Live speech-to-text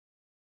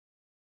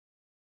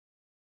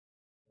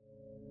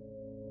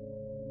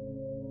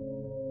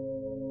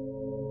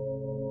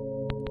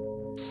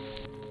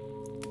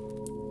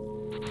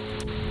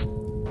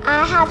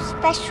I have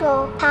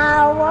special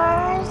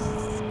powers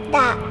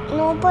that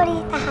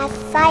nobody that has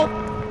sight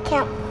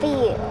can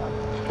feel.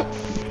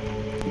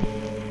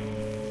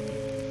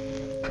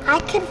 I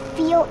can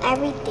feel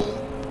everything.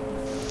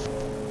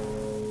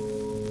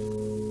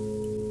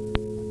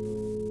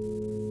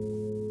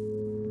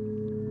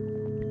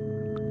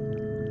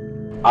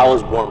 I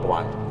was born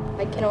blind.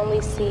 I can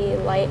only see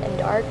light and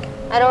dark.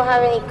 I don't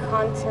have any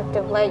concept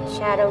of light,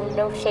 shadow,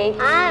 no shape.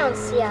 I don't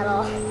see at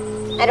all.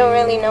 I don't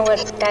really know what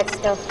that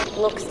stuff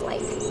looks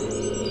like.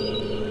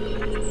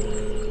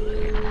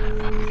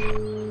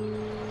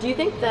 Do you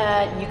think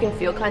that you can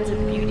feel kinds of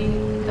beauty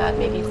that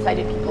maybe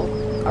sighted people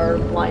are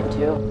blind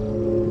to?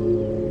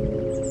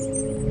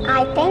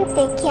 I think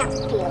they can't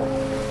feel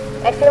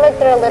it. I feel like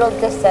they're a little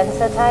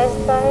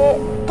desensitized by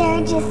it.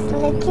 They're just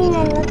looking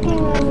and looking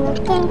and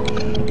looking,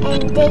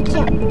 and they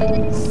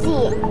can't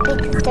see it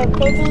because they're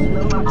busy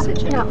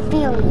not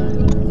feeling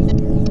it.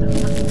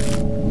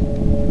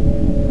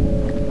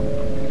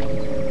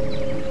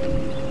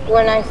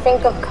 When I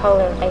think of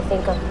color, I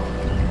think of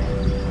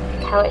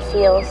how it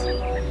feels.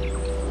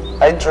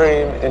 I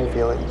dream in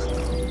feelings.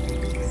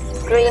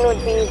 Green would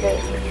be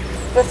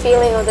the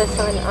feeling of the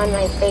sun on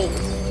my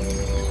face.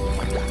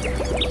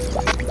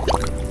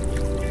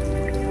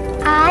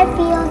 I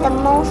feel the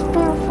most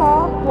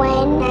beautiful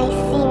when I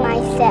see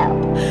myself.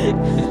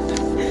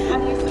 How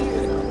do you see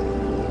yourself?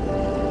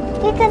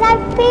 Because I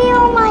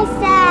feel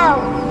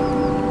myself.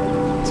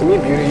 To me,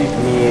 beauty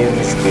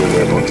means being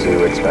able to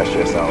express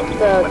yourself.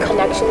 The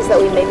connections that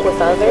we make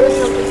with others.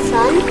 The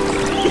sun,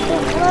 the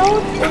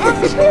world, is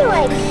actually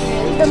like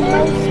the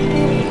most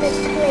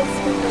beautiful place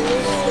in the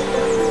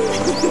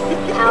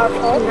world.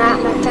 Powerful. That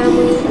my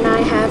family and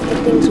I have the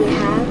things we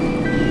have.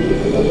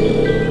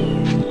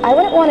 I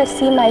wouldn't want to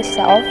see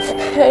myself.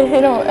 I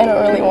don't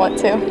really want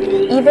to.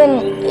 Even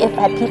if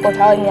I had people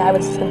telling me I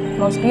was the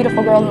most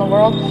beautiful girl in the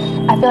world,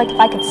 I feel like if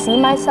I could see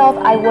myself,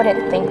 I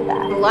wouldn't think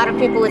that. A lot of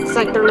people, it's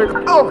like they're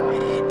like, oh,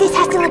 this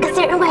has to look a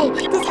certain way.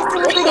 This has to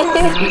look like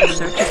this.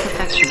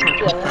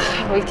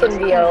 Yeah, we can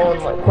be our own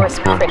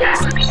worst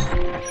critics.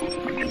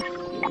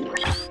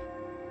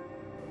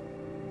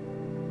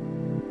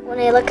 When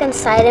I look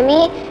inside of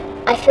me,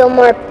 I feel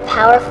more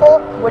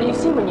powerful. What do you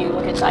see when you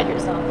look inside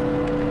yourself?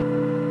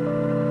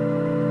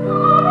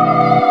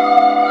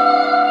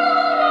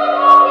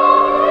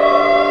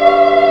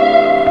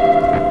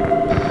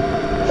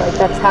 Like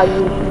that's how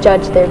you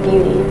judge their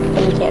beauty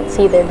when you can't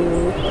see their beauty.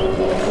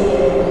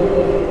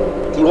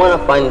 If you want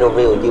to find the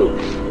real you,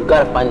 you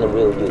got to find the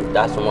real you.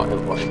 That's more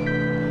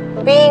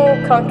important.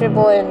 Being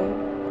comfortable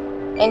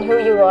in who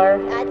you are.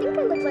 I think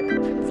I look like a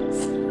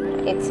princess.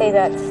 I'd say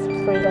that's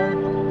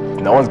freedom.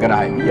 No one's gonna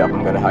hype me up.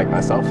 I'm gonna hype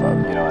myself up.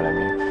 You know what I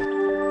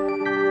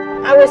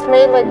mean? I was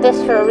made like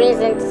this for a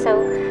reason,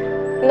 so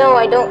no,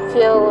 I don't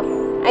feel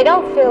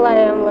like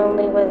I'm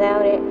lonely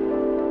without it.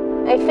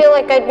 I feel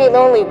like I'd be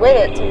lonely with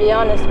it, to be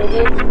honest with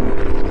you.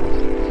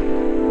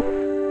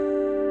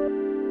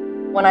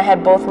 When I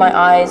had both my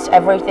eyes,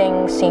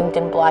 everything seemed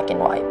in black and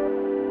white.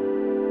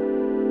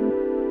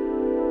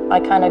 I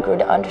kind of grew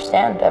to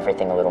understand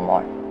everything a little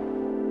more.